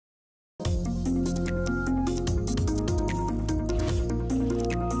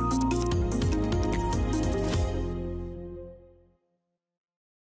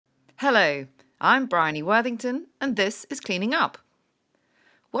Hello, I'm Bryony Worthington, and this is Cleaning Up.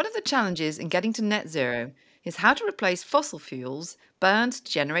 One of the challenges in getting to net zero is how to replace fossil fuels burned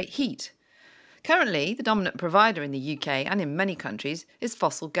to generate heat. Currently, the dominant provider in the UK and in many countries is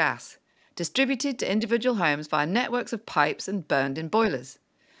fossil gas, distributed to individual homes via networks of pipes and burned in boilers.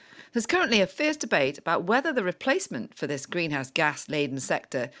 There's currently a fierce debate about whether the replacement for this greenhouse gas-laden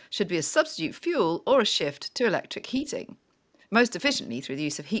sector should be a substitute fuel or a shift to electric heating, most efficiently through the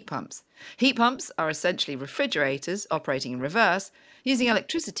use of heat pumps. Heat pumps are essentially refrigerators operating in reverse, using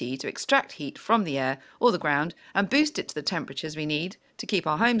electricity to extract heat from the air or the ground and boost it to the temperatures we need to keep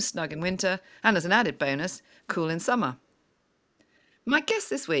our homes snug in winter and, as an added bonus, cool in summer. My guest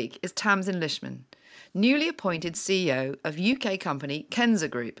this week is Tamsin Lishman, newly appointed CEO of UK company Kensa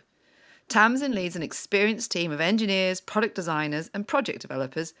Group. Tamsin leads an experienced team of engineers, product designers and project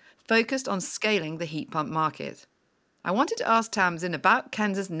developers focused on scaling the heat pump market. I wanted to ask Tamsin about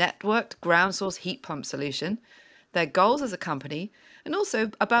Kensa's networked ground source heat pump solution, their goals as a company, and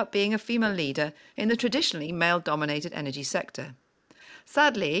also about being a female leader in the traditionally male-dominated energy sector.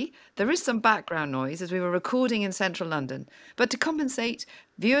 Sadly, there is some background noise as we were recording in central London, but to compensate,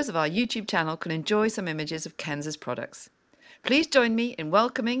 viewers of our YouTube channel can enjoy some images of Kensa's products. Please join me in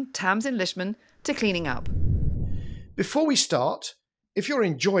welcoming Tamsin Lishman to Cleaning Up. Before we start, if you're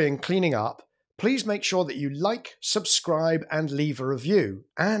enjoying Cleaning Up, please make sure that you like, subscribe and leave a review,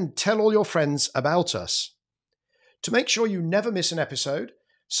 and tell all your friends about us. To make sure you never miss an episode,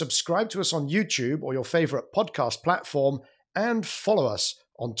 subscribe to us on YouTube or your favourite podcast platform, and follow us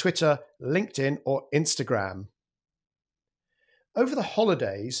on Twitter, LinkedIn or Instagram. Over the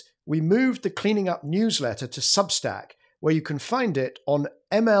holidays, we moved the Cleaning Up newsletter to Substack, where you can find it on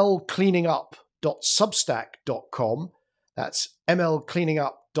mlcleaningup.substack.com. That's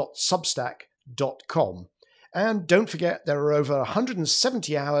mlcleaningup.substack.com. And don't forget, there are over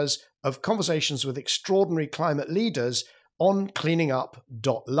 170 hours of conversations with extraordinary climate leaders on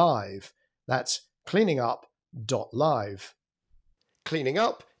cleaningup.live. That's cleaningup.live. Cleaning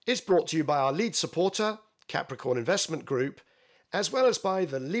Up is brought to you by our lead supporter, Capricorn Investment Group, as well as by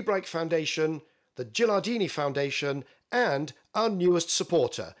the Liebreich Foundation, the Gilardini Foundation, and our newest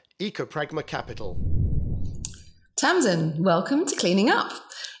supporter, Ecopragma Capital. Tamsin, welcome to Cleaning Up.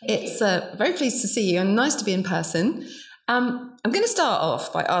 It's very pleased to see you and nice to be in person. I'm going to start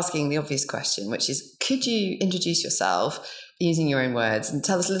off by asking the obvious question, which is, could you introduce yourself using your own words and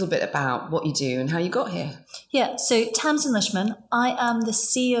tell us a little bit about what you do and how you got here? Yeah, so Tamsin Lishman, I am the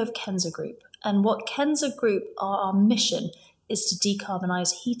CEO of Kensa Group. And what Kensa Group, our mission is to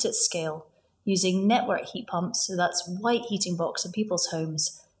decarbonise heat at scale using network heat pumps, so that's white heating box in people's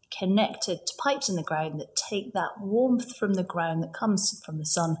homes, connected to pipes in the ground that take that warmth from the ground that comes from the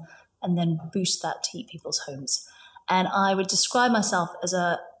sun and then boost that to heat people's homes. And I would describe myself as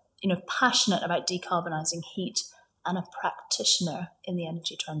passionate about decarbonising heat and a practitioner in the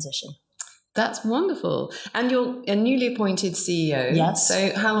energy transition. That's wonderful. And you're a newly appointed CEO. Yes.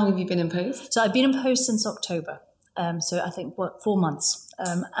 So how long have you been in post? So I've been in post since October. So I think, 4 months.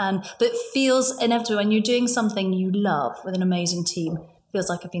 But it feels inevitable when you're doing something you love with an amazing team. Feels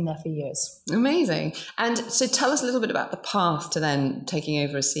like I've been there for years. Amazing. And so tell us a little bit about the path to then taking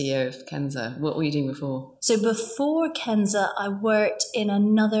over as CEO of Kensa. What were you doing before? So before Kensa, I worked in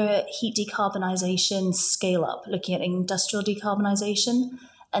another heat decarbonisation scale-up, looking at industrial decarbonisation.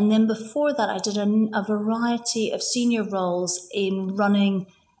 And then before that, I did a variety of senior roles in running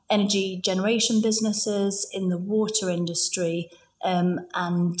energy generation businesses, in the water industry, and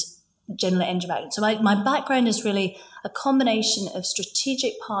general energy background. So my background is really a combination of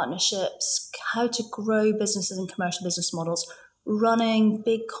strategic partnerships, how to grow businesses and commercial business models, running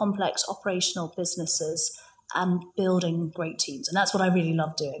big, complex operational businesses, and building great teams. And that's what I really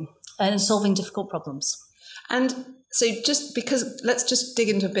love doing, and solving difficult problems. And so let's just dig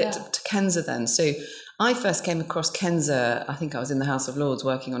into a bit to Kensa then. So I first came across Kensa, I think I was in the House of Lords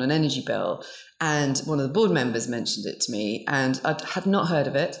working on an energy bill, and one of the board members mentioned it to me, and I had not heard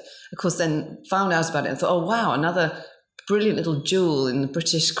of it. Of course, then found out about it and thought, oh, wow, another brilliant little jewel in the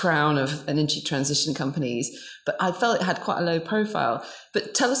British crown of energy transition companies. But I felt it had quite a low profile.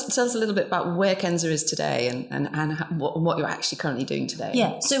 But tell us a little bit about where Kensa is today and what you're actually currently doing today.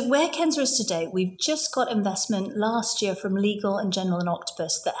 Yeah, so where Kensa is today, we've just got investment last year from Legal General and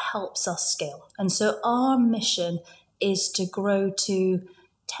Octopus that helps us scale. And so our mission is to grow to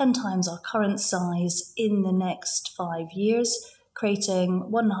 10 times our current size in the next 5 years,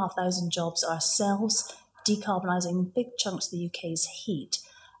 creating 1,500 jobs ourselves, decarbonising big chunks of the UK's heat,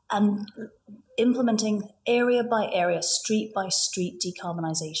 and implementing area by area, street by street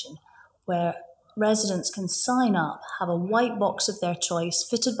decarbonisation, where residents can sign up, have a white box of their choice,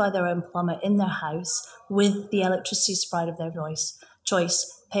 fitted by their own plumber in their house with the electricity supplier of their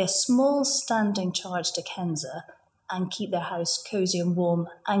choice, pay a small standing charge to Kensa, and keep their house cosy and warm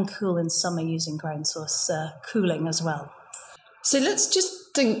and cool in summer using ground source cooling as well. So let's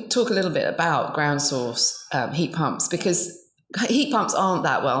just talk a little bit about ground source heat pumps, because heat pumps aren't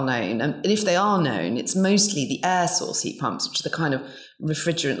that well known. And if they are known, it's mostly the air source heat pumps, which are the kind of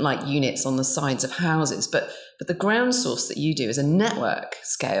refrigerant-like units on the sides of houses. But the ground source that you do is a network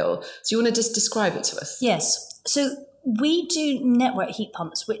scale. So you want to just describe it to us? Yes. So we do network heat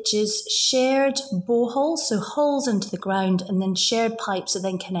pumps, which is shared boreholes, so holes into the ground, and then shared pipes that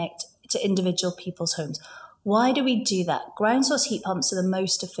then connect to individual people's homes. Why do we do that? Ground source heat pumps are the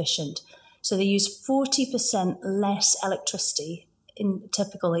most efficient. So they use 40% less electricity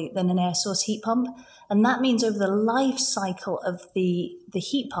typically than an air source heat pump. And that means over the life cycle of the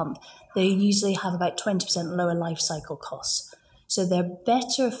heat pump, they usually have about 20% lower life cycle costs. So they're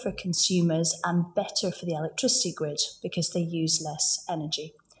better for consumers and better for the electricity grid because they use less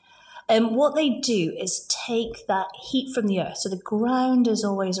energy. And what they do is take that heat from the earth. So the ground is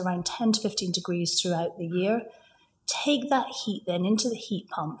always around 10 to 15 degrees throughout the year. Take that heat then into the heat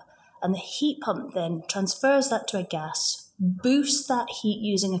pump, and the heat pump then transfers that to a gas, boosts that heat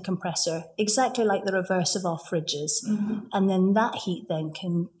using a compressor, exactly like the reverse of our fridges. Mm-hmm. And then that heat then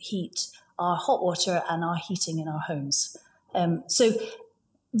can heat our hot water and our heating in our homes. So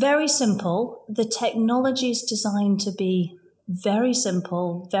very simple. The technology is designed to be very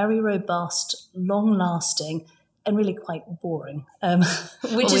simple, very robust, long-lasting, and really quite boring,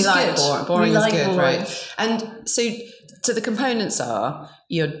 which is like good. Boring is good, right? And so the components are,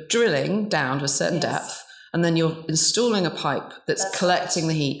 you're drilling down to a certain depth, and then you're installing a pipe that's collecting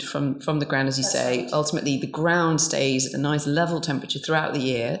the heat from the ground, as you say. Right. Ultimately, the ground stays at a nice level temperature throughout the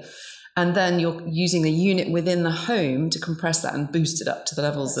year. And then you're using a unit within the home to compress that and boost it up to the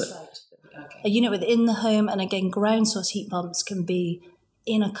levels A unit within the home, and again, ground source heat pumps can be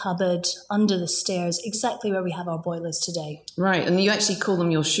in a cupboard, under the stairs, exactly where we have our boilers today. Right, and you actually call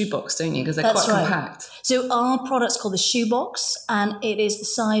them your shoebox, don't you? Because they're quite compact. So our product's called the shoebox, and it is the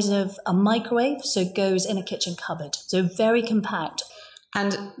size of a microwave, so it goes in a kitchen cupboard. So very compact.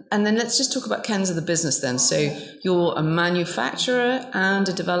 And then let's just talk about Kensa, the business then. So you're a manufacturer and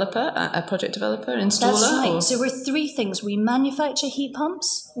a developer, a project developer, installer? That's right. So we're three things. We manufacture heat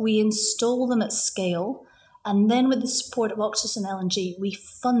pumps, we install them at scale, and then with the support of Octopus and LNG, we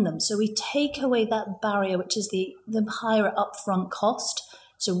fund them. So we take away that barrier, which is the higher upfront cost.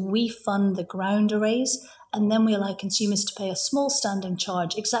 So we fund the ground arrays, and then we allow consumers to pay a small standing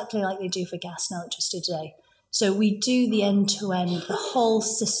charge, exactly like they do for gas and electricity today. So we do the end-to-end, the whole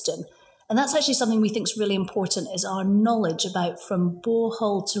system. And that's actually something we think is really important, is our knowledge about from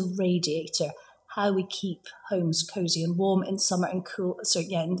borehole to radiator, how we keep homes cozy and warm in summer and cool.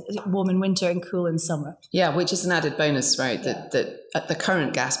 Warm in winter and cool in summer. Yeah, which is an added bonus, right? That the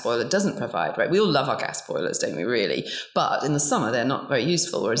current gas boiler doesn't provide, right? We all love our gas boilers, don't we, really? But in the summer, they're not very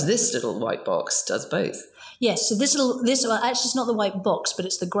useful, whereas this little white box does both. Yes, so this actually it's not the white box, but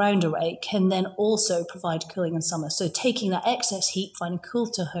it's the ground array, can then also provide cooling in summer. So taking that excess heat, finding cool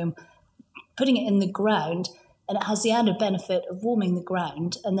to home, putting it in the ground, and it has the added benefit of warming the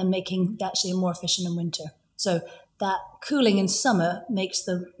ground and then making it actually more efficient in winter. So that cooling in summer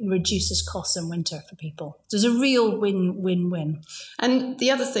reduces costs in winter for people. So it's a real win-win-win. And the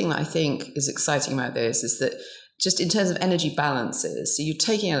other thing that I think is exciting about this is that just in terms of energy balances, so you're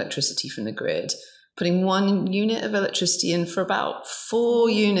taking electricity from the grid, putting 1 unit of electricity in for about 4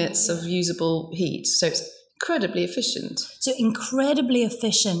 units of usable heat. So it's incredibly efficient. So incredibly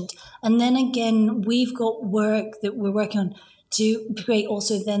efficient. And then again, we've got work that we're working on to create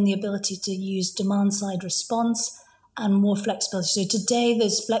also then the ability to use demand side response and more flexibility. So today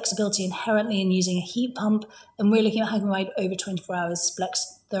there's flexibility inherently in using a heat pump, and we're looking at how we can provide over 24 hours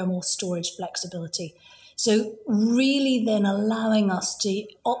thermal storage flexibility. So really then allowing us to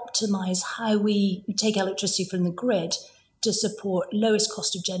optimize how we take electricity from the grid to support lowest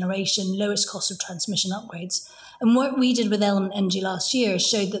cost of generation, lowest cost of transmission upgrades. And what we did with Element Energy last year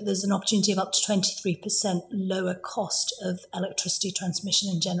showed that there's an opportunity of up to 23% lower cost of electricity transmission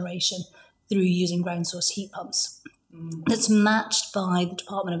and generation through using ground source heat pumps. That's matched by the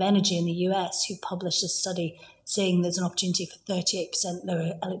Department of Energy in the US, who published a study saying there's an opportunity for 38%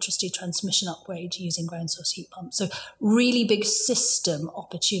 lower electricity transmission upgrade using ground source heat pumps. So really big system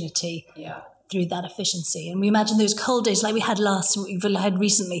opportunity through that efficiency. And we imagine those cold days like we had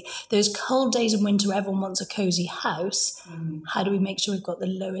recently, those cold days in winter where everyone wants a cozy house. How do we make sure we've got the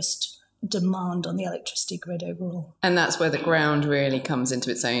lowest demand on the electricity grid overall. And that's where the ground really comes into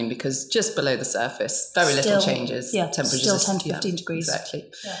its own, because just below the surface, very little changes. Yeah, temperatures still 10 to 15 degrees.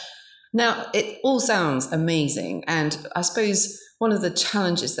 Exactly. Yeah. Now, it all sounds amazing. And I suppose one of the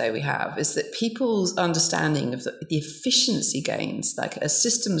challenges, though, we have is that people's understanding of the efficiency gains, like at a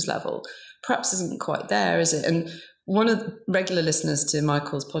systems level, perhaps isn't quite there, is it? And one of the regular listeners to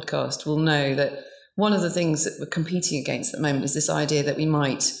Michael's podcast will know that one of the things that we're competing against at the moment is this idea that we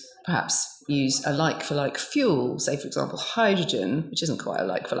might perhaps use a like-for-like fuel, say, for example, hydrogen, which isn't quite a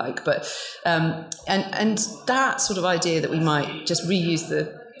like-for-like, but and that sort of idea that we might just reuse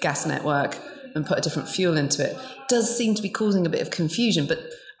the gas network and put a different fuel into it does seem to be causing a bit of confusion. But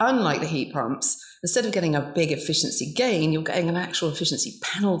unlike the heat pumps, instead of getting a big efficiency gain, you're getting an actual efficiency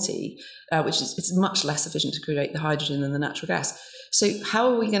penalty, which is it's much less efficient to create the hydrogen than the natural gas. So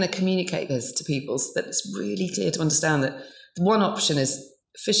how are we going to communicate this to people so that it's really clear to understand that one option is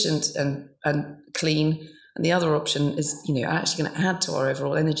efficient and clean, and the other option is, actually going to add to our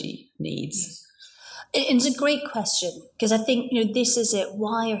overall energy needs? It's a great question, because I think, this is it.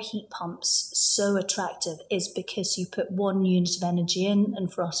 Why are heat pumps so attractive is because you put 1 unit of energy in,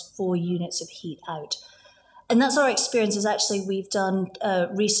 and for us, 4 units of heat out. And that's our experience. Is actually, we've done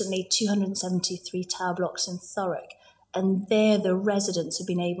recently 273 tower blocks in Thurrock, and there the residents have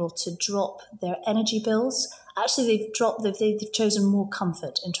been able to drop their energy bills. Actually, they've chosen more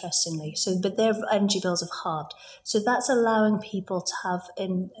comfort, interestingly. But their energy bills have halved. So that's allowing people to have,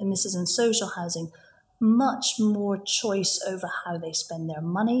 and this is in social housing, much more choice over how they spend their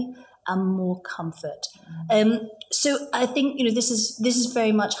money and more comfort. So I think, this is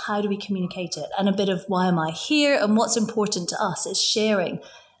very much how do we communicate it, and a bit of why am I here, and what's important to us is sharing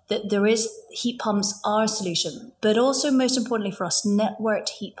that there is heat pumps are a solution, but also most importantly for us, networked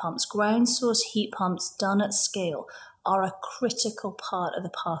heat pumps, ground source heat pumps done at scale are a critical part of the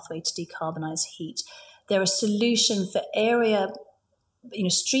pathway to decarbonise heat. They're a solution for area,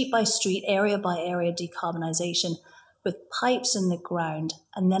 street by street, area by area decarbonisation with pipes in the ground,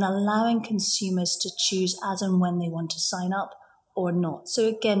 and then allowing consumers to choose as and when they want to sign up or not. So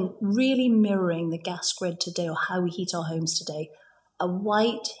again, really mirroring the gas grid today, or how we heat our homes today. A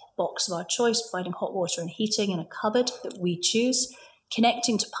white box of our choice, providing hot water and heating in a cupboard that we choose,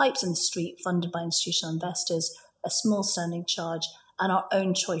 connecting to pipes in the street funded by institutional investors, a small standing charge, and our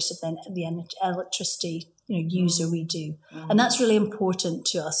own choice of then the electricity user we do. And that's really important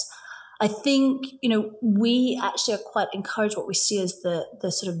to us. I think, we actually are quite encouraged what we see as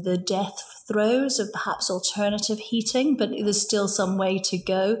the sort of the death throes of perhaps alternative heating, but there's still some way to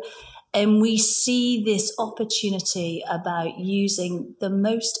go. And we see this opportunity about using the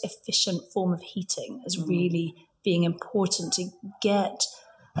most efficient form of heating as really being important to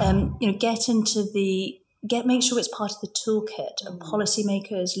make sure it's part of the toolkit of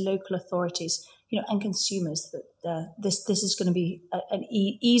policymakers, local authorities, and consumers, that this is going to be an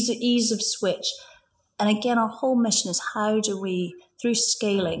ease of switch. And again, our whole mission is how do we, through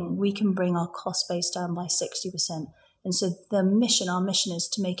scaling, we can bring our cost base down by 60%. And so our mission is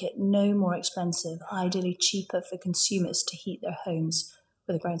to make it no more expensive, ideally cheaper for consumers to heat their homes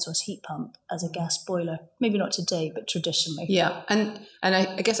with a ground source heat pump as a gas boiler. Maybe not today, but traditionally. Yeah, and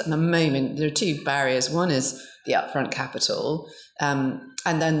I guess at the moment there are 2 barriers. One is the upfront capital,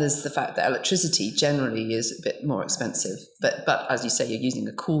 and then there's the fact that electricity generally is a bit more expensive. But as you say, you're using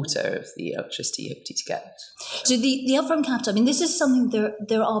a quarter of the electricity you're to get. So the upfront capital, this is something,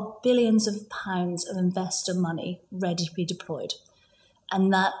 there are billions of pounds of investor money ready to be deployed.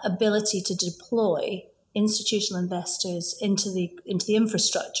 And that ability to deploy institutional investors into the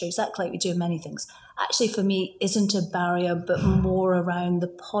infrastructure, exactly like we do in many things, actually for me isn't a barrier, but more around the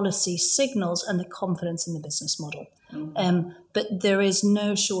policy signals and the confidence in the business model. But there is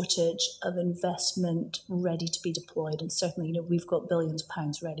no shortage of investment ready to be deployed, and certainly we've got billions of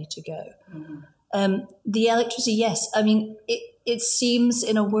pounds ready to go. The electricity, yes, it seems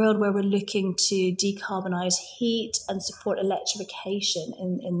in a world where we're looking to decarbonise heat and support electrification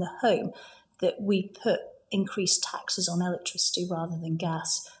in the home, that we put increased taxes on electricity rather than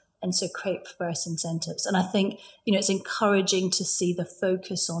gas, and so create perverse incentives. And I think, it's encouraging to see the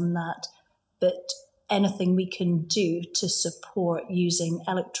focus on that, but anything we can do to support using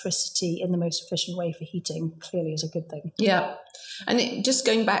electricity in the most efficient way for heating clearly is a good thing. Yeah. And just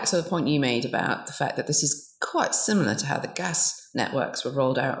going back to the point you made about the fact that this is quite similar to how the gas networks were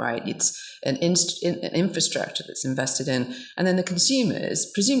rolled out, right? It's an infrastructure that's invested in. And then the consumers,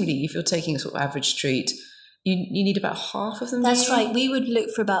 presumably if you're taking a sort of average street, you need about half of them. That's right. We would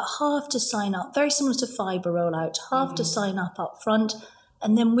look for about half to sign up, very similar to fibre rollout, half to sign up front.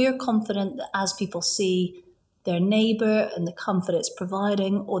 And then we're confident that as people see their neighbour and the comfort it's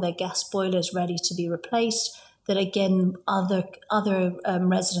providing, or their gas boiler is ready to be replaced, that again, other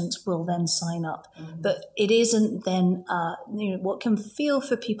residents will then sign up. But it isn't then, what can feel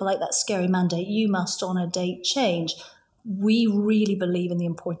for people like that scary mandate, you must on a date change. We really believe in the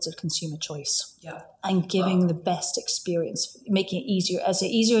importance of consumer choice and giving the best experience, making it easier. I say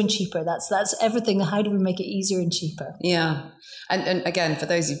easier and cheaper. That's everything. How do we make it easier and cheaper? Yeah. And again, for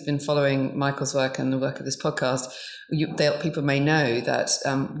those who've been following Michael's work and the work of this podcast, people may know that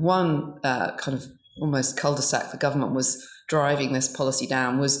one kind of almost cul-de-sac the government was driving this policy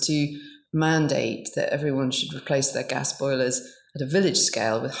down was to mandate that everyone should replace their gas boilers at a village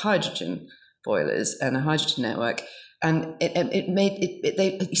scale with hydrogen boilers and a hydrogen network. And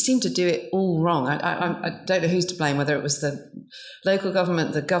they seemed to do it all wrong. I don't know who's to blame, whether it was the local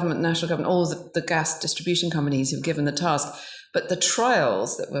government, the government, national government, or the gas distribution companies who've given the task. But the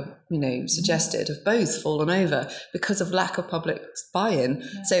trials that were, suggested have both fallen over because of lack of public buy-in.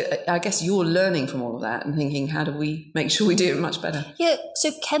 Yeah. So I guess you're learning from all of that and thinking, how do we make sure we do it much better? Yeah,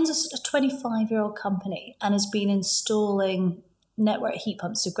 so Kensa's a 25-year-old company and has been installing network heat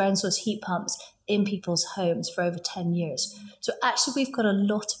pumps, so ground source heat pumps in people's homes for over 10 years. So actually we've got a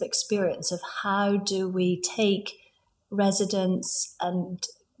lot of experience of how do we take residents and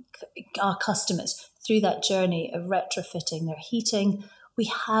our customers through that journey of retrofitting their heating.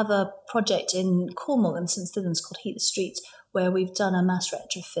 We have a project in Cornwall and St Stephen's called Heat the Streets, where we've done a mass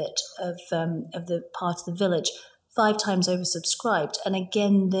retrofit of the part of the village, 5 times oversubscribed. And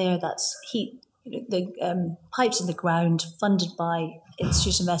again, that's heat, the pipes in the ground funded by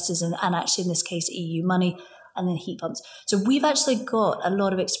institutional investors and actually in this case EU money, and then heat pumps. So we've actually got a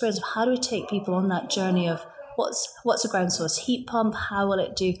lot of experience of how do we take people on that journey of what's a ground source heat pump, how will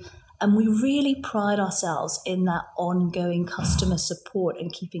it do? And we really pride ourselves in that ongoing customer support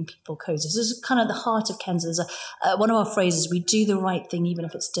and keeping people cozy. So this is kind of the heart of Kensa. One of our phrases, we do the right thing even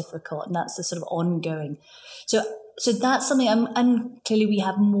if it's difficult, and that's the sort of ongoing. So that's something, and clearly we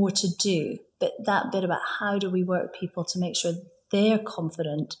have more to do, but that bit about how do we work with people to make sure they're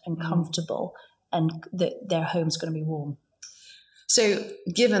confident and comfortable and that their home's going to be warm. So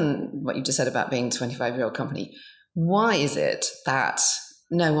given what you just said about being a 25-year-old company, why is it that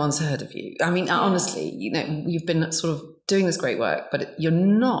no one's heard of you? I mean, honestly, you've been sort of doing this great work, but you're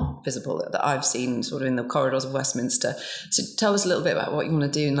not visible that I've seen sort of in the corridors of Westminster. So tell us a little bit about what you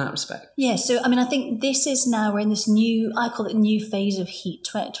want to do in that respect. Yeah, so I mean, I think this is now, we're in this new, I call it new phase of heat.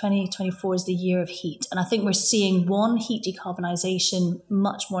 2024 is the year of heat. And I think we're seeing heat decarbonisation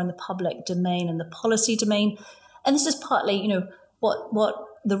much more in the public domain and the policy domain. And this is partly, what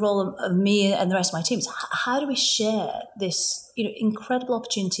the role of me and the rest of my team is. How do we share this, incredible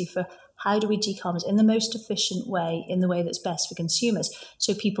opportunity for how do we decarbonise in the most efficient way, in the way that's best for consumers,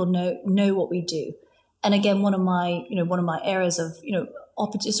 so people know what we do. And again, one of my areas of,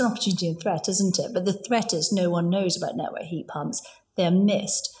 it's an opportunity and threat, isn't it? But the threat is no one knows about network heat pumps. They're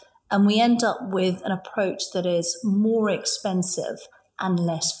missed. And we end up with an approach that is more expensive and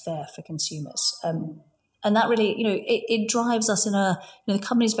less fair for consumers. And that really, it drives us in the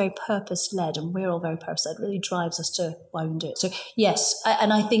company's very purpose-led, and we're all very purpose-led. It really drives us to why we do it. So yes,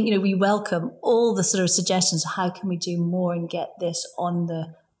 and I think, we welcome all the sort of suggestions of how can we do more and get this on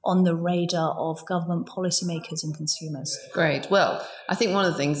the radar of government policymakers and consumers. Great. Well, I think one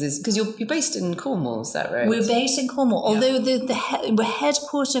of the things is, because you're based in Cornwall, is that right? We're based in Cornwall, although we're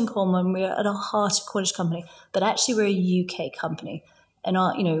headquartered in Cornwall and we're at our heart a Cornish company, but actually we're a UK company. And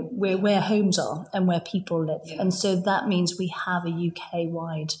we're where homes are and where people live. Yeah. And so that means we have a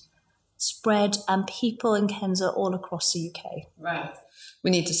UK-wide spread and people in Kensa all across the UK. Right.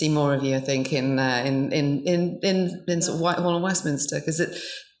 We need to see more of you, I think, in sort of Whitehall and Westminster, because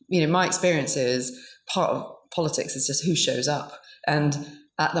my experience is part of politics is just who shows up. And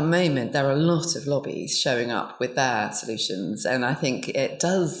at the moment, there are a lot of lobbies showing up with their solutions. And I think it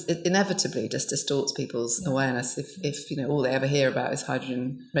inevitably just distorts people's awareness if all they ever hear about is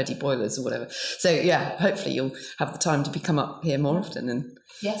hydrogen-ready boilers or whatever. So, hopefully you'll have the time to come up here more often and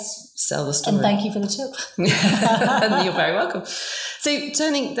sell the story. And thank you for the tip. And you're very welcome. So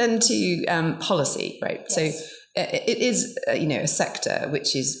turning then to policy, right? Yes. So it is, a sector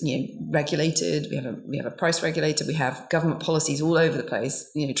which is, regulated. We have a price regulator. We have government policies all over the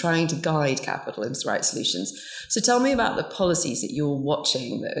place, trying to guide capital into the right solutions. So tell me about the policies that you're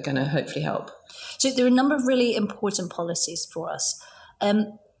watching that are going to hopefully help. So there are a number of really important policies for us.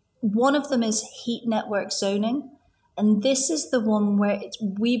 One of them is heat network zoning. And this is the one where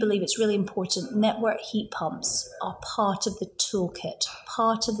we believe it's really important. Network heat pumps are part of the toolkit,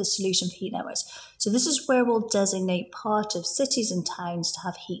 part of the solution for heat networks. So this is where we'll designate part of cities and towns to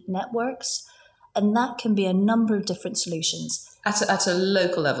have heat networks. And that can be a number of different solutions. At a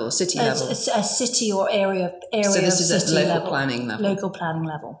local level, a city level? A city or area So this of is city at local level. planning level? Local planning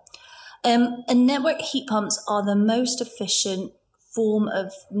level. And network heat pumps are the most efficient form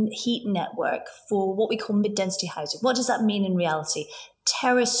of heat network for what we call mid-density housing. What does that mean in reality?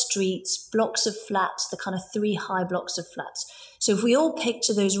 Terrace streets, blocks of flats, the kind of 3 high blocks of flats. So if we all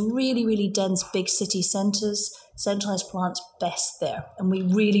picture those really, really dense big city centres, centralised plants best there. And we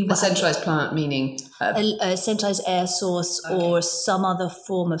really want... A centralised plant meaning? A centralised air source, okay, or some other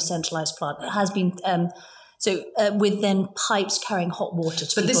form of centralised plant. It has been... with then pipes carrying hot water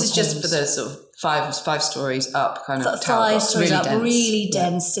to But this is just homes. for the sort of five stories up kind of tower 5 blocks, stories really up, dense. really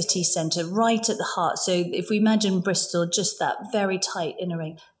dense city centre, right at the heart. So if we imagine Bristol, just that very tight inner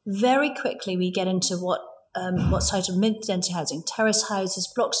ring, very quickly we get into what's titled mid-density housing, terrace houses,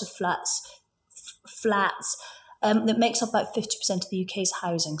 blocks of flats, that makes up about 50% of the UK's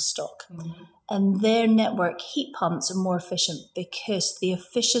housing stock. Mm-hmm. And their network heat pumps are more efficient because the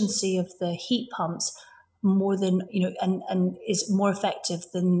efficiency of the heat pumps more than, and is more effective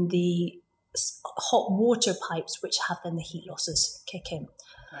than the hot water pipes, which have then the heat losses kick in.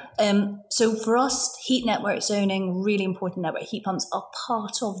 Right. So for us, heat network zoning, really important. Network heat pumps are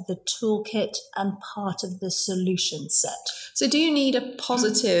part of the toolkit and part of the solution set. So do you need a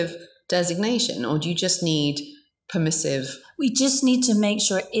positive designation, or do you just need permissive? We just need to make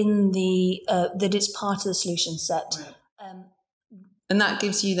sure in the that it's part of the solution set. Right. And that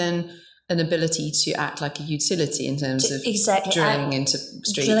gives you then an ability to act like a utility in terms of drilling into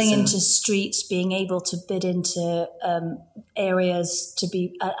streets. Drilling into streets, being able to bid into areas to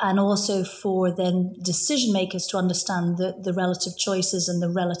be, and also for then decision makers to understand the relative choices and the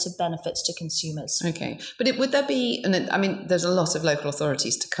relative benefits to consumers. Okay. But would there be, there's a lot of local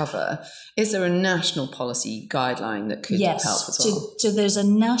authorities to cover. Is there a national policy guideline that could help as well? So there's a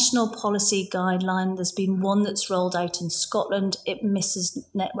national policy guideline. There's been one that's rolled out in Scotland. It misses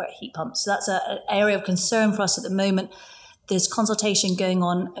network heat pumps. So that's an area of concern for us at the moment. There's consultation going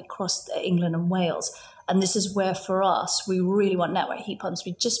on across England and Wales. And this is where, for us, we really want network heat pumps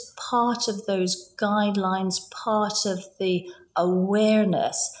to be just part of those guidelines, part of the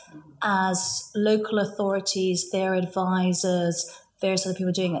awareness as local authorities, their advisors, various other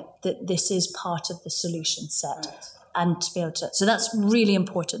people doing it, that this is part of the solution set. Right. And to be able to, so that's really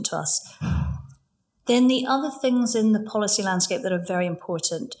important to us. Then the other things in the policy landscape that are very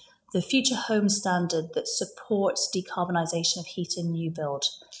important, the Future Home Standard that supports decarbonisation of heat in new build.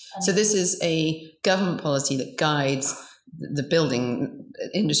 So this is a government policy that guides the building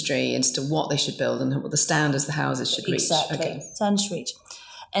industry as to what they should build and what the standards the houses should reach. Exactly, okay. Standards reach.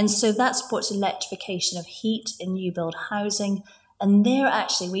 And so that supports electrification of heat in new build housing. And there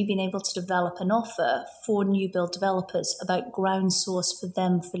actually we've been able to develop an offer for new build developers about ground source for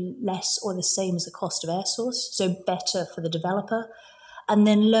them for less or the same as the cost of air source, so better for the developer, and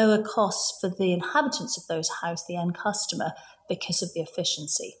then lower costs for the inhabitants of those houses, the end customer, because of the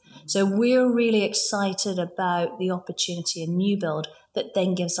efficiency. So we're really excited about the opportunity in new build that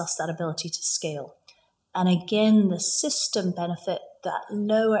then gives us that ability to scale. And again, the system benefit, that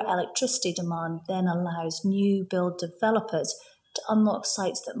lower electricity demand then allows new build developers to unlock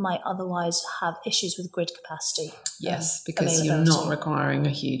sites that might otherwise have issues with grid capacity. Yes, because you're not requiring a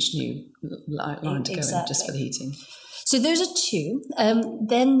huge new line to go in just for the heating. So those are two.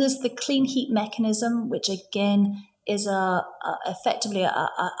 Then there's the clean heat mechanism, which again is effectively a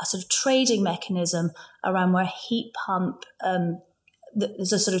sort of trading mechanism around where heat pump,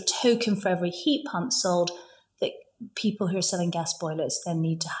 there's a sort of token for every heat pump sold that people who are selling gas boilers then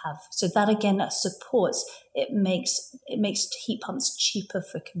need to have. So that again supports, it makes heat pumps cheaper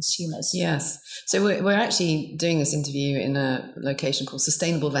for consumers. Yes. So we're actually doing this interview in a location called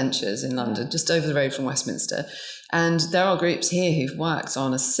Sustainable Ventures in London, just over the road from Westminster. And there are groups here who've worked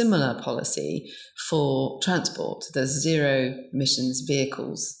on a similar policy for transport, the zero emissions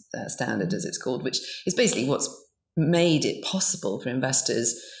vehicles standard, as it's called, which is basically what's made it possible for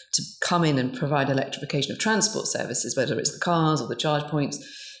investors to come in and provide electrification of transport services, whether it's the cars or the charge points.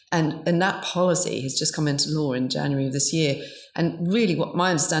 And that policy has just come into law in January of this year. And really what my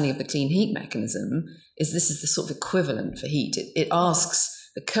understanding of the clean heat mechanism is, this is the sort of equivalent for heat. It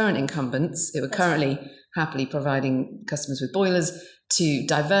asks the current incumbents who are currently happily providing customers with boilers to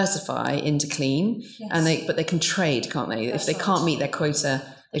diversify into clean, yes. But they can trade, can't they? That's if they can't meet their quota,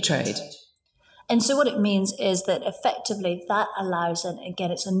 they trade. And so what it means is that effectively that allows, and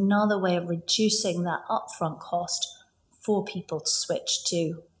again, it's another way of reducing that upfront cost for people to switch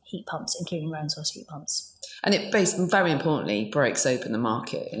to heat pumps, including ground source heat pumps. And it very importantly breaks open the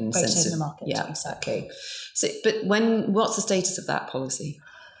market in breaks sense open of the market. Yeah, exactly. Okay. So, but what's the status of that policy?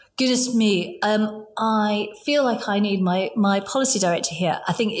 Goodness me. I feel like I need my policy director here.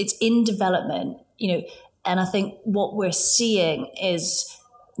 I think it's in development, and I think what we're seeing is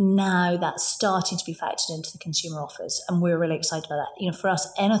now that's starting to be factored into the consumer offers. And we're really excited about that. For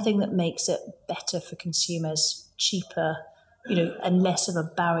us, anything that makes it better for consumers, cheaper, and less of a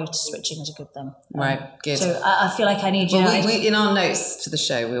barrier to switching is a good thing. Right, good. So I feel like I need we in our notes to the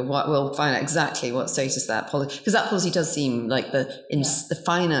show, we'll find out exactly what status that policy, because that policy does seem like the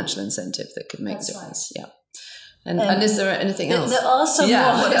financial incentive that could make a difference. Right. Yeah. And is there anything else? There are some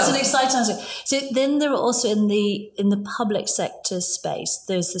more. It's else? An exciting answer. So then there are also in the public sector space,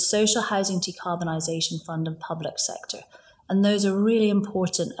 there's the Social Housing Decarbonisation Fund and public sector. And those are really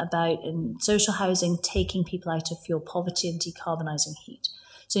important about, in social housing, taking people out of fuel poverty and decarbonising heat.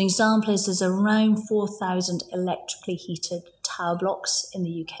 So an example is there's around 4,000 electrically heated tower blocks in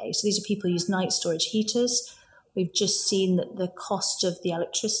the UK. So these are people who use night storage heaters. We've just seen that the cost of the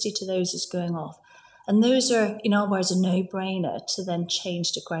electricity to those is going off. And those are, in our words, a no-brainer to then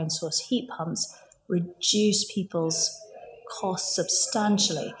change to ground source heat pumps, reduce people's costs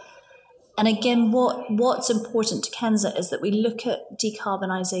substantially. And again, what's important to Kensa is that we look at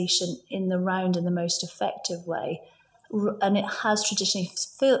decarbonisation in the round in the most effective way. And it has traditionally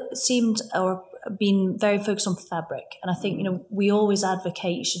seemed or been very focused on fabric. And I think, we always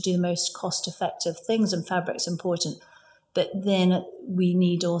advocate you should do the most cost-effective things, and fabric's important. But then we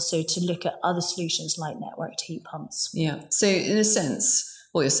need also to look at other solutions like networked heat pumps. Yeah. So in a sense,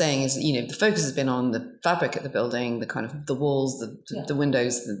 what you're saying is, the focus has been on the fabric of the building, the kind of the walls, the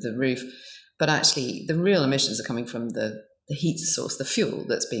windows, the roof, but actually the real emissions are coming from the heat source, the fuel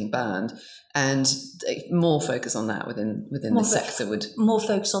that's being burned, and more focus on that within the sector would... More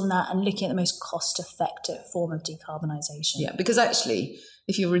focus on that and looking at the most cost-effective form of decarbonisation. Yeah, because actually,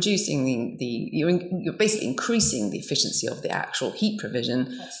 if you're reducing you're basically increasing the efficiency of the actual heat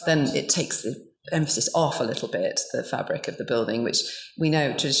provision, then it takes the emphasis off a little bit, the fabric of the building, which we know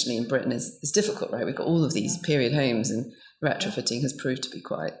traditionally in Britain is difficult, right? We've got all of these period homes, and retrofitting has proved to be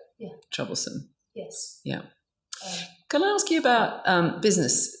quite troublesome. Yes. Yeah. Can I ask you about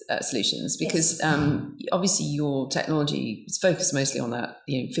business solutions? Because obviously your technology is focused mostly on that,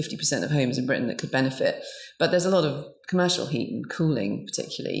 50% of homes in Britain that could benefit, but there's a lot of commercial heat and cooling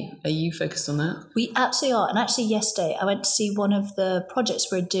particularly. Are you focused on that? We absolutely are. And actually yesterday I went to see one of the projects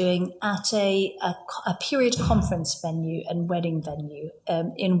we're doing at a period conference venue and wedding venue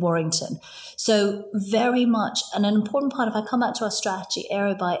in Warrington. So very much, and an important part, if I come back to our strategy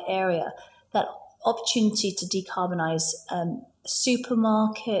area by area, that opportunity to decarbonise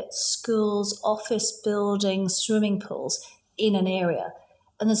supermarkets, schools, office buildings, swimming pools in an area.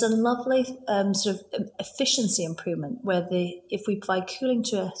 And there's a lovely sort of efficiency improvement where if we provide cooling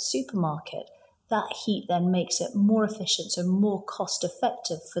to a supermarket, that heat then makes it more efficient, so more cost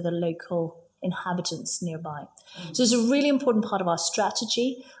effective for the local inhabitants nearby. So it's a really important part of our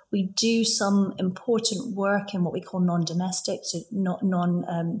strategy. We do some important work in what we call non-domestic, so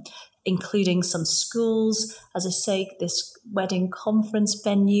including some schools, as I say, this wedding conference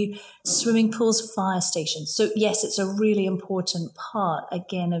venue, swimming pools, fire stations. So yes, it's a really important part,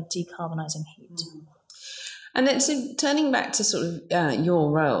 again, of decarbonising heat. And then, so turning back to sort of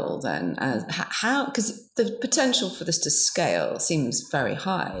your role then, how, because the potential for this to scale seems very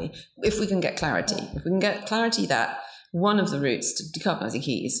high if we can get clarity. If we can get clarity that one of the routes to decarbonising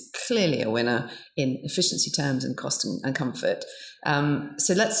heat is clearly a winner in efficiency terms and cost and comfort.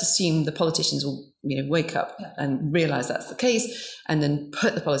 So let's assume the politicians will wake up and realise that's the case and then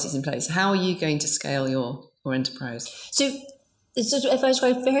put the policies in place. How are you going to scale your enterprise? So if I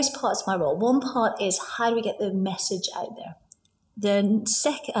describe various parts of my role, one part is how do we get the message out there? The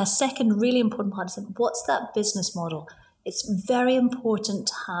second really important part is what's that business model? It's very important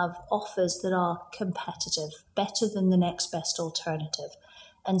to have offers that are competitive, better than the next best alternative.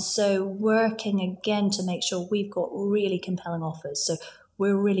 And so working again to make sure we've got really compelling offers. So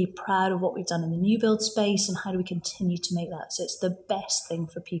we're really proud of what we've done in the new build space and how do we continue to make that so it's the best thing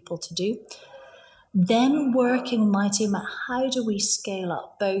for people to do. Then working with my team at how do we scale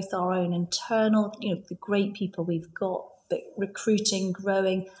up both our own internal, the great people we've got, but recruiting,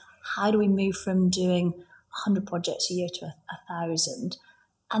 growing. How do we move from doing 100 projects a year to 1,000?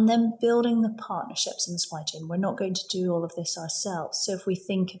 And then building the partnerships in the supply chain. We're not going to do all of this ourselves. So if we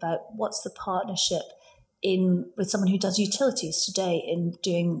think about what's the partnership with someone who does utilities today in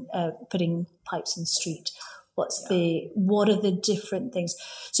doing putting pipes in the street, what are the different things?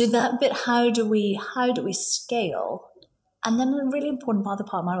 So that bit, how do we scale? And then a really important part of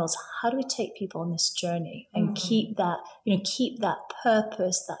my role is how do we take people on this journey and keep that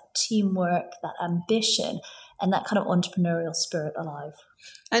purpose, that teamwork, that ambition, and that kind of entrepreneurial spirit alive.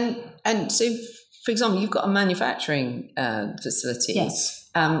 And so, for example, you've got a manufacturing facility. Yes.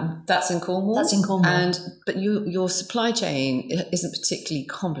 That's in Cornwall. That's in Cornwall. But your supply chain isn't particularly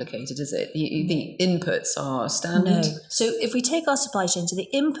complicated, is it? The inputs are standard. No. So if we take our supply chain, so the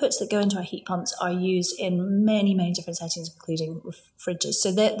inputs that go into our heat pumps are used in many, many different settings, including fridges.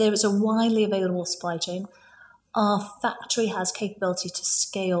 So there is a widely available supply chain. Our factory has capability to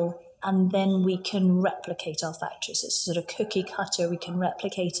scale, and then we can replicate our factory. So it's sort of cookie cutter. We can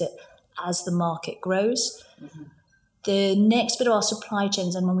replicate it as the market grows. Mm-hmm. The next bit of our supply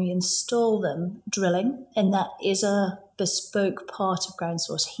chains, and when we install them, drilling, and that is a bespoke part of ground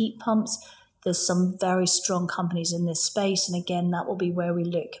source heat pumps. There's some very strong companies in this space, and again, that will be where we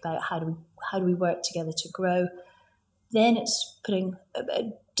look about how do we work together to grow. Then it's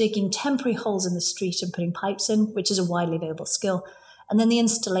digging temporary holes in the street and putting pipes in, which is a widely available skill. And then the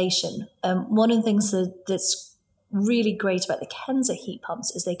installation. One of the things that's really great about the Kensa heat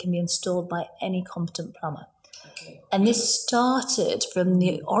pumps is they can be installed by any competent plumber. Okay. And this started from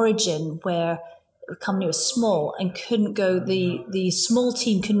the origin where the company was small and couldn't go, the small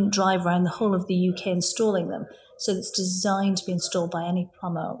team couldn't drive around the whole of the UK installing them. So it's designed to be installed by any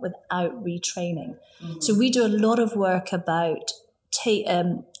plumber without retraining. Mm-hmm. So we do a lot of work about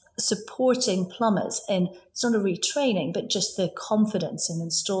supporting plumbers in, it's not a retraining, but just the confidence in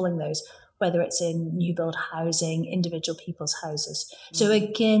installing those, whether it's in new build housing, individual people's houses. Mm-hmm. So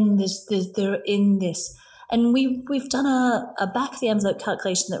again, they're in this. And we've done a back of the envelope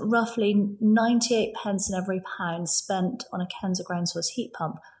calculation that roughly 98 pence in every pound spent on a Kensa ground source heat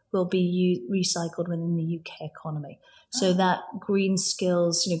pump will be recycled within the UK economy. So that green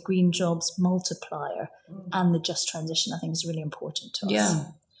skills, green jobs multiplier and the just transition, I think, is really important to us. Yeah.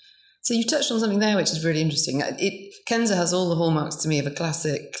 So you touched on something there which is really interesting. Kensa has all the hallmarks to me of a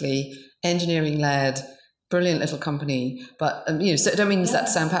classically engineering-led, brilliant little company, but so I don't mean that to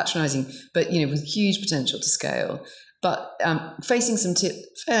sound patronising, but with huge potential to scale, but facing some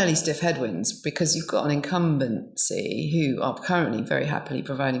fairly stiff headwinds because you've got an incumbency who are currently very happily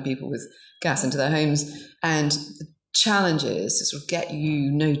providing people with gas into their homes, and the challenges to sort of get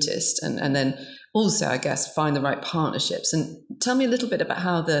you noticed, and then also, I guess, find the right partnerships. And tell me a little bit about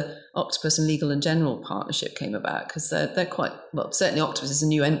how the Octopus and Legal General partnership came about, because they're quite, well, certainly Octopus is a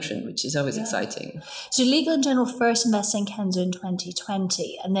new entrant, which is always exciting. So Legal General first invested in Kensa in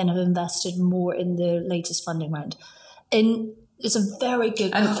 2020 and then have invested more in the latest funding round. And it's a very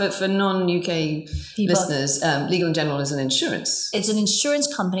good... And for non-UK listeners, Legal General is an insurance. It's an insurance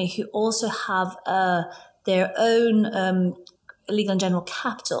company who also have their own Legal General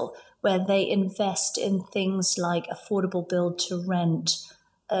capital, where they invest in things like affordable build to rent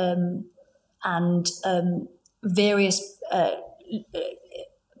and various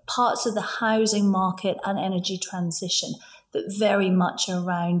parts of the housing market and energy transition, but very much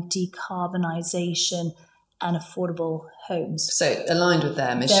around decarbonisation and affordable homes. So aligned with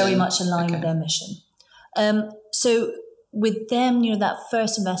their mission. Very much aligned with their mission. So with them, that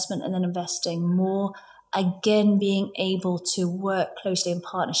first investment and then investing more, again, being able to work closely in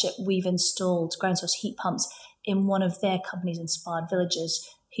partnership, we've installed ground source heat pumps in one of their companies, Inspired Villages,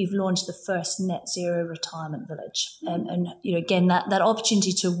 who've launched the first net zero retirement village. And again, that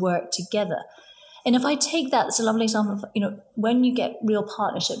opportunity to work together. And if I take that, it's a lovely example of, when you get real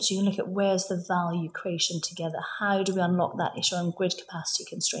partnerships, you can look at where's the value creation together. How do we unlock that issue on grid capacity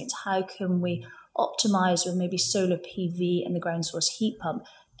constraints? How can we optimize with maybe solar PV and the ground source heat pump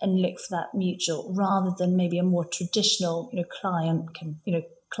and look for that mutual, rather than maybe a more traditional,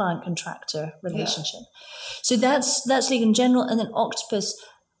 client-contractor relationship. Yeah. So that's Legal General, and then Octopus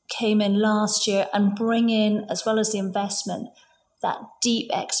came in last year and bring in, as well as the investment, that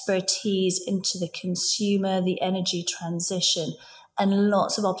deep expertise into the consumer, the energy transition, and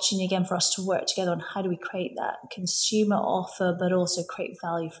lots of opportunity again for us to work together on how do we create that consumer offer, but also create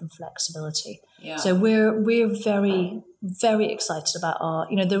value from flexibility. Yeah. So we're very, very excited about our,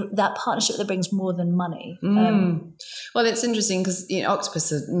 that partnership that brings more than money. Well, it's interesting because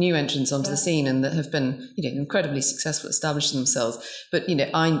Octopus are new entrants onto the scene and that have been incredibly successful at establishing themselves. But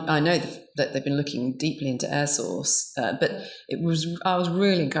I know that they've been looking deeply into air source. But I was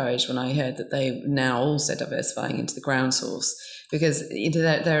really encouraged when I heard that they now also diversifying into the ground source, because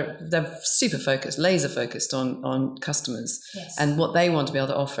they're super focused, laser focused on customers. Yes. And what they want to be able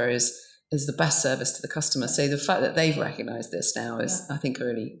to offer is the best service to the customer. So the fact that they've recognised this now is, I think, a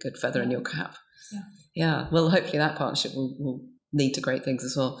really good feather in your cap. Yeah. Well, hopefully that partnership will lead to great things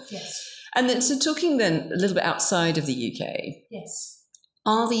as well. Yes. And then, so talking then a little bit outside of the UK. Yes.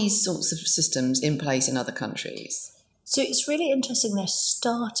 Are these sorts of systems in place in other countries? So it's really interesting. They're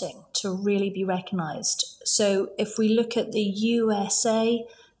starting to really be recognised. So if we look at the USA,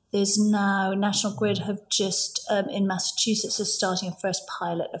 there's now National Grid have just in Massachusetts is starting a first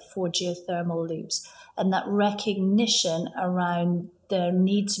pilot of 4 geothermal loops, and that recognition around there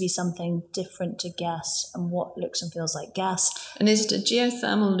needs to be something different to gas and what looks and feels like gas. And is it a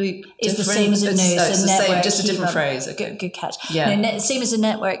geothermal loop? It's the same as a it's the same, just a different phrase. Okay. Good catch. Yeah. No, same as a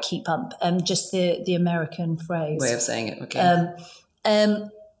network heat pump. Just the American phrase. Way of saying it. Okay.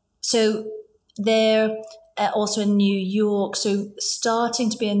 So they're also in New York. So starting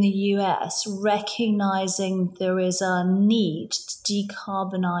to be in the US, recognizing there is a need to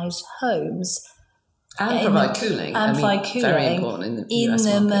decarbonize homes. And provide cooling. Very important in the US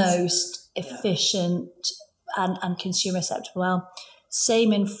markets. Most efficient and consumer acceptable. Well,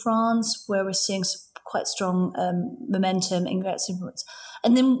 same in France, where we're seeing some quite strong momentum in influence.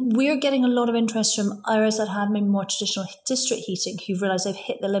 And then we're getting a lot of interest from areas that have maybe more traditional district heating, who've realised they've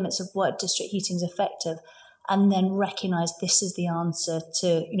hit the limits of what district heating is effective, and then recognise this is the answer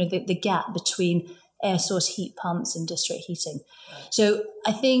to the gap between air source heat pumps and district heating. So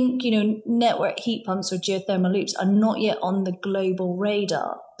I think, network heat pumps or geothermal loops are not yet on the global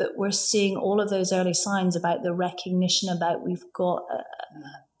radar, but we're seeing all of those early signs about the recognition about we've got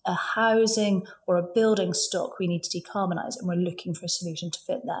a housing or a building stock we need to decarbonise, and we're looking for a solution to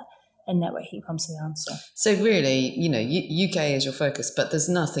fit that. And network heat pumps are the answer. So really, UK is your focus, but there's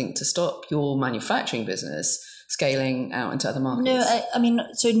nothing to stop your manufacturing business scaling out into other markets. No,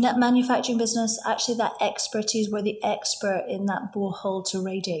 so net manufacturing business, actually that expertise, we're the expert in that borehole to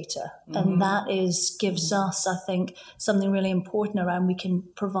radiator. Mm-hmm. And that gives us, I think, something really important around we can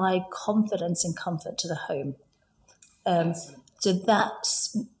provide confidence and comfort to the home. So that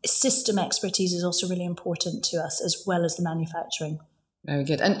system expertise is also really important to us, as well as the manufacturing. Very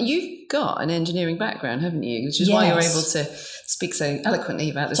good. And you've got an engineering background, haven't you? Which is why you're able to speak so eloquently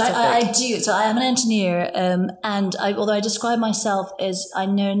about this topic. I do. So I am an engineer, and although I describe myself as I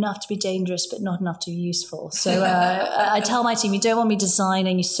know enough to be dangerous, but not enough to be useful. So I tell my team, you don't want me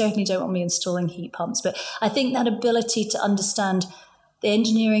designing, you certainly don't want me installing heat pumps. But I think that ability to understand the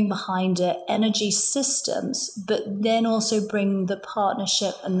engineering behind it, energy systems, but then also bring the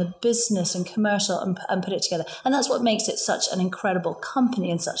partnership and the business and commercial and put it together. And that's what makes it such an incredible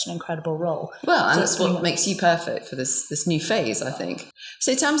company and such an incredible role. Well, and that's what makes you perfect for this new phase, I think.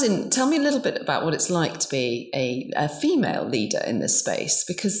 So Tamsin, tell me a little bit about what it's like to be a female leader in this space,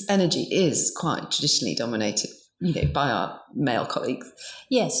 because energy is quite traditionally dominated by our male colleagues.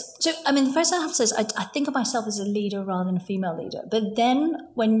 Yes. So, the first thing I have to say is I think of myself as a leader rather than a female leader. But then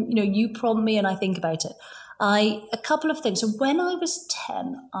when, you prompt me and I think about it, a couple of things. So when I was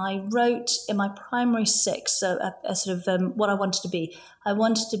 10, I wrote in my primary 6 a sort of what I wanted to be. I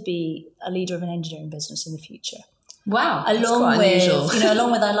wanted to be a leader of an engineering business in the future. Wow. Along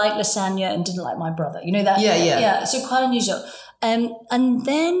with I liked lasagna and didn't like my brother. Yeah. So quite unusual. And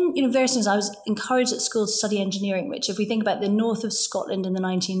then, very soon I was encouraged at school to study engineering, which if we think about the north of Scotland in the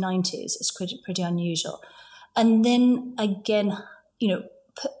 1990s, is pretty unusual. And then again,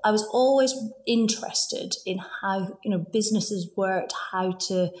 I was always interested in how, businesses worked, how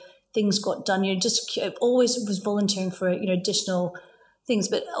things got done. Always was volunteering for, additional things,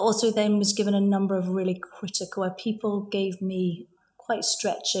 but also then was given a number of really critical, where people gave me quite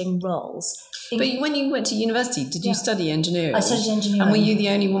stretching roles. But when you went to university, did you study engineering? I studied engineering. And were you the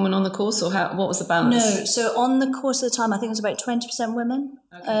only woman on the course, or what was the balance? No, so on the course at the time, I think it was about 20% women.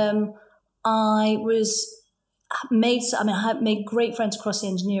 Okay. I had made great friends across the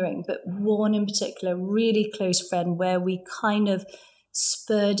engineering, but one in particular, really close friend, where we kind of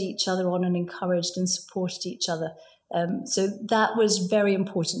spurred each other on and encouraged and supported each other. So that was very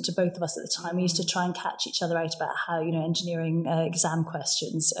important to both of us at the time. We used to try and catch each other out about how, engineering exam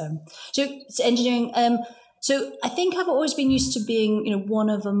questions. So engineering. So I think I've always been used to being, one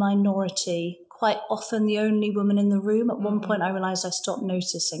of a minority, quite often the only woman in the room. At one point, I realised I stopped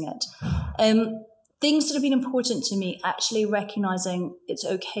noticing it. Things that have been important to me, actually recognising it's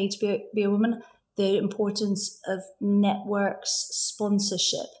okay to be a woman, the importance of networks,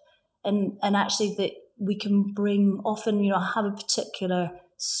 sponsorship, and actually that we can bring often, have a particular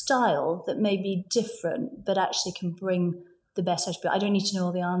style that may be different, but actually can bring the best out of it. I don't need to know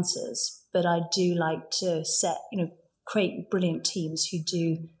all the answers, but I do like to create brilliant teams who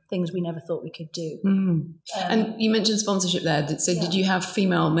do things we never thought we could do. Mm. And you mentioned sponsorship there. So did you have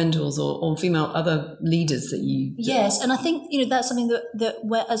female mentors or female other leaders that you... Yes, and I think, that's something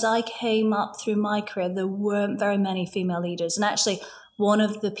that as I came up through my career, there weren't very many female leaders. And actually, one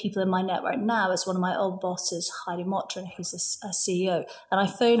of the people in my network now is one of my old bosses, Heidi Motrin, who's a CEO. And I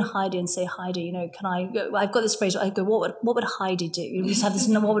phone Heidi and say, Heidi, you know, I've got this phrase, I go, what would Heidi do? We used to have this,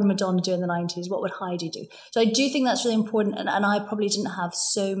 what would Madonna do in the 90s? What would Heidi do? So I do think that's really important. And I probably didn't have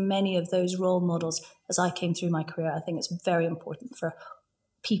so many of those role models as I came through my career. I think it's very important for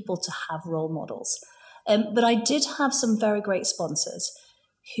people to have role models. But I did have some very great sponsors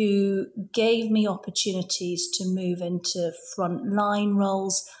who gave me opportunities to move into frontline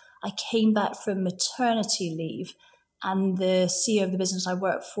roles. I came back from maternity leave, and the CEO of the business I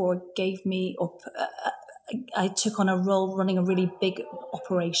worked for gave me, I took on a role running a really big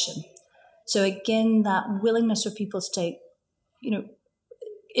operation. So again, that willingness for people to take, you know,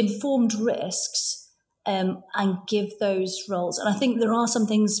 informed risks and give those roles. And I think there are some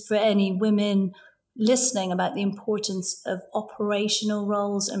things for any women listening about the importance of operational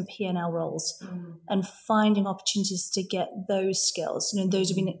roles and P&L roles and finding opportunities to get those skills. You know, those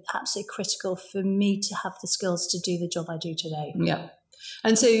have been absolutely critical for me to have the skills to do the job I do today. Yeah.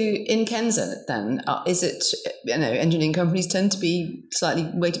 And so in Kensa then, is it, you know, engineering companies tend to be slightly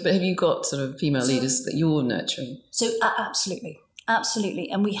weighted, but have you got sort of female leaders that you're nurturing? So absolutely.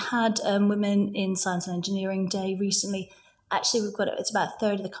 And we had Women in Science and Engineering Day recently. Actually, it's about a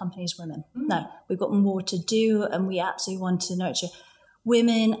third of the company is women. Now, we've got more to do, and we absolutely want to nurture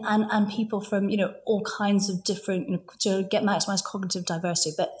women and people from, you know, all kinds of different, you know, to maximize cognitive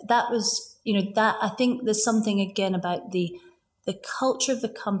diversity. But that was, you know, that I think there's something again about the culture of the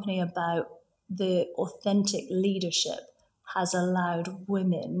company, about the authentic leadership has allowed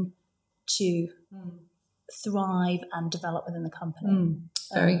women to thrive and develop within the company.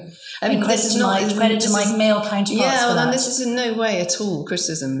 Very. I mean, credit to my male counterparts. Yeah, well, and this is in no way at all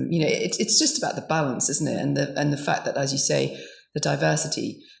criticism. You know, it's just about the balance, isn't it? And the fact that, as you say, the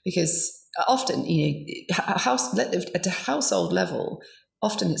diversity, because often, you know, at a household level,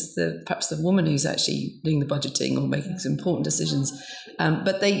 often it's perhaps the woman who's actually doing the budgeting or making some important decisions,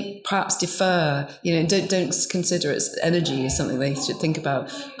 but they perhaps defer. You know, don't consider its energy as something they should think about.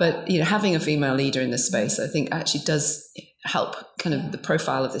 But you know, having a female leader in this space, I think, actually does help kind of the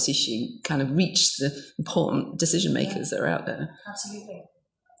profile of this issue kind of reach the important decision makers that are out there. Absolutely.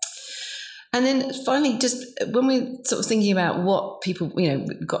 And then finally, just when we're sort of thinking about what people, you know,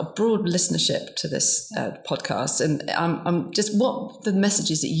 we've got a broad listenership to this podcast, and I'm just what the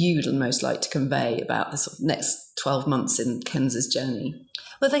messages that you would most like to convey about the sort of next 12 months in Kensa's journey.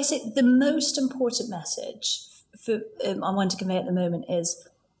 Well, if I say the most important message I want to convey at the moment is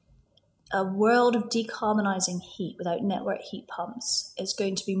a world of decarbonising heat without network heat pumps is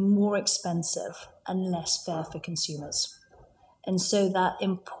going to be more expensive and less fair for consumers. And so that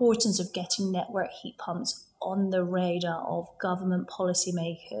importance of getting network heat pumps on the radar of government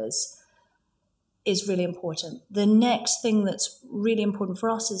policymakers is really important. The next thing that's really important for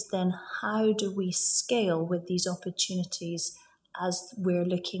us is then how do we scale with these opportunities as we're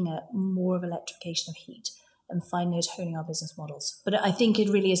looking at more of electrification of heat and find those honing our business models. But I think it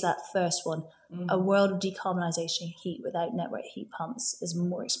really is that first one. A world of decarbonisation of heat without network heat pumps is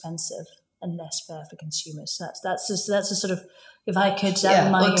more expensive and less fair for consumers. So that's a sort of, if I could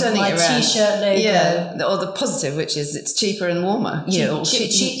my T-shirt logo. Yeah, or the positive, which is it's cheaper and warmer. Cheaper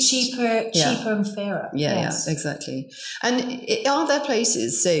and fairer. Yes. Yeah, exactly. And are there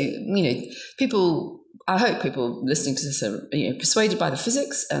places, so, you know, people, I hope people listening to this are, you know, persuaded by the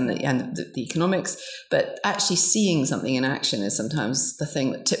physics and the economics, but actually seeing something in action is sometimes the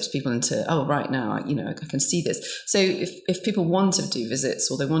thing that tips people into, oh, right now, you know, I can see this. So if people want to do visits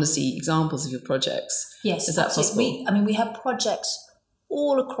or they want to see examples of your projects, yes, is that possible? We have projects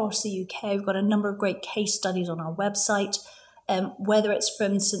all across the UK. We've got a number of great case studies on our website, whether it's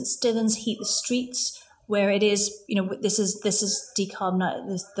from St Stephen's Heat the Streets, where it is, you know, this is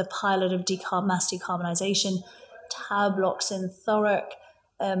the pilot of mass decarbonisation, tower blocks in Thurrock,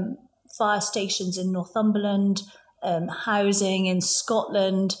 fire stations in Northumberland, housing in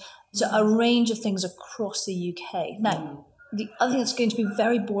Scotland, so a range of things across the UK. Now, the other thing that's going to be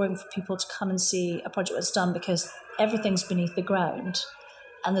very boring for people to come and see a project that's done, because everything's beneath the ground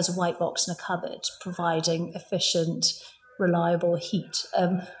and there's a white box in a cupboard providing efficient, reliable heat.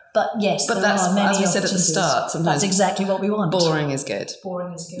 But yes, there are many, as we said at the start, sometimes that's exactly what we want. Boring is good.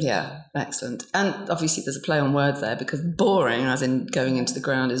 Boring is good. Yeah, excellent. And obviously there's a play on words there, because boring, as in going into the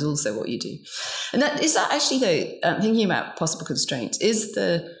ground, is also what you do. And is that actually, though, thinking about possible constraints, is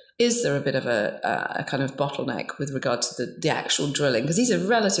there a bit of a kind of bottleneck with regard to the actual drilling? Because these are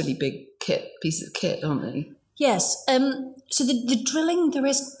relatively big pieces of kit, aren't they? Yes. So the drilling,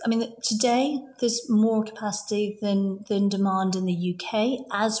 today there's more capacity than demand in the UK.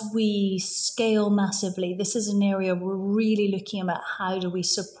 As we scale massively, this is an area we're really looking at how do we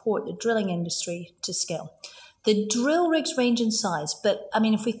support the drilling industry to scale. The drill rigs range in size, but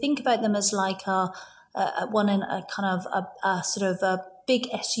if we think about them as like a sort of a big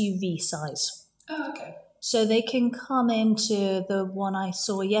SUV size. Oh, okay. So they can come into the one I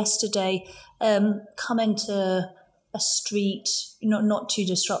saw yesterday, come into a street, not too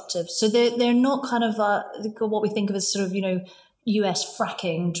disruptive. So they're not kind of what we think of as sort of, US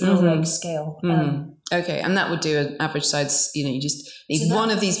fracking drill rig scale. Okay, and that would do an average size, you just need one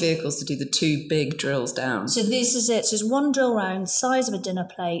of these vehicles to do the two big drills down. So this is it. So it's one drill round, size of a dinner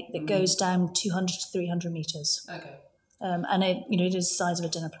plate that goes down 200 to 300 metres. Okay. And it is the size of a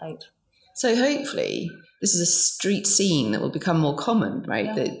dinner plate. So hopefully this is a street scene that will become more common, right?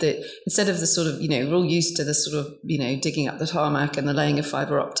 Yeah. That instead of the sort of, we're all used to the sort of, digging up the tarmac and the laying of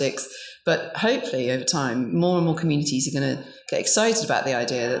fibre optics, but hopefully over time, more and more communities are going to get excited about the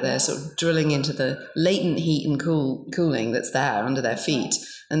idea that they're sort of drilling into the latent heat and cooling that's there under their feet.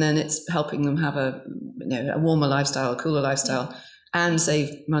 And then it's helping them have a warmer lifestyle, a cooler lifestyle, and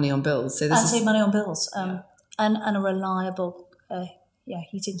save money on bills. So save money on bills, and a reliable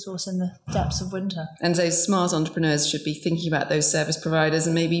heating source in the depths of winter. And so smart entrepreneurs should be thinking about those service providers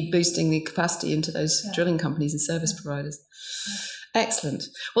and maybe boosting the capacity into those drilling companies and service providers. Yeah. Excellent.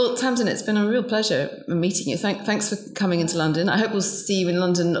 Well, Tamsin, it's been a real pleasure meeting you. Thanks for coming into London. I hope we'll see you in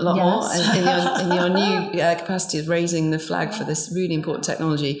London a lot more in your new capacity of raising the flag for this really important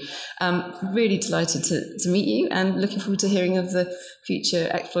technology. Really delighted to meet you and looking forward to hearing of the future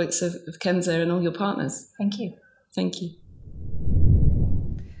exploits of Kensa and all your partners. Thank you. Thank you.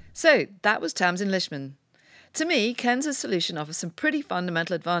 So that was Tamsin Lishman. To me, Kensa's solution offers some pretty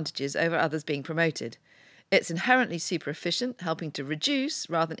fundamental advantages over others being promoted. It's inherently super efficient, helping to reduce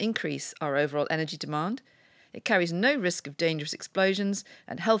rather than increase our overall energy demand. It carries no risk of dangerous explosions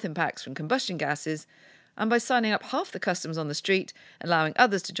and health impacts from combustion gases. And by signing up half the customers on the street, allowing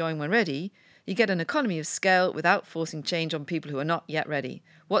others to join when ready, you get an economy of scale without forcing change on people who are not yet ready.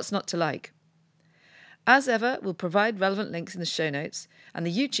 What's not to like? As ever, we'll provide relevant links in the show notes, and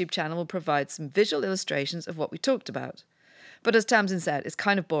the YouTube channel will provide some visual illustrations of what we talked about. But as Tamsin said, it's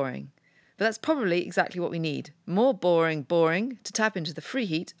kind of boring. But that's probably exactly what we need. More boring to tap into the free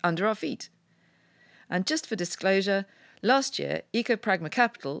heat under our feet. And just for disclosure, last year, Eco-Pragma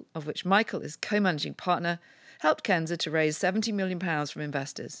Capital, of which Michael is co-managing partner, helped Kensa to raise £70 million from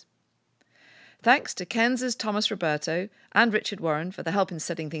investors. Thanks to Kensa's Thomas Roberto and Richard Warren for the help in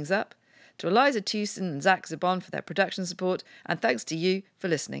setting things up, to Eliza Tewson and Zach Zabon for their production support, and thanks to you for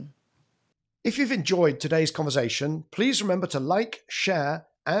listening. If you've enjoyed today's conversation, please remember to like, share,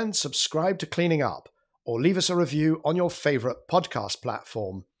 and subscribe to Cleaning Up, or leave us a review on your favourite podcast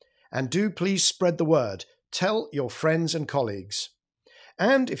platform. And do please spread the word. Tell your friends and colleagues.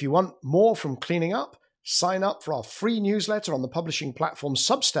 And if you want more from Cleaning Up, sign up for our free newsletter on the publishing platform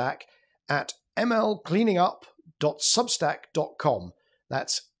Substack at mlcleaningup.substack.com.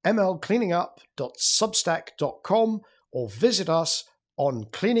 That's mlcleaningup.substack.com, or visit us on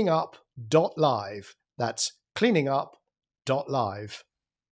cleaningup.live. That's cleaningup.live.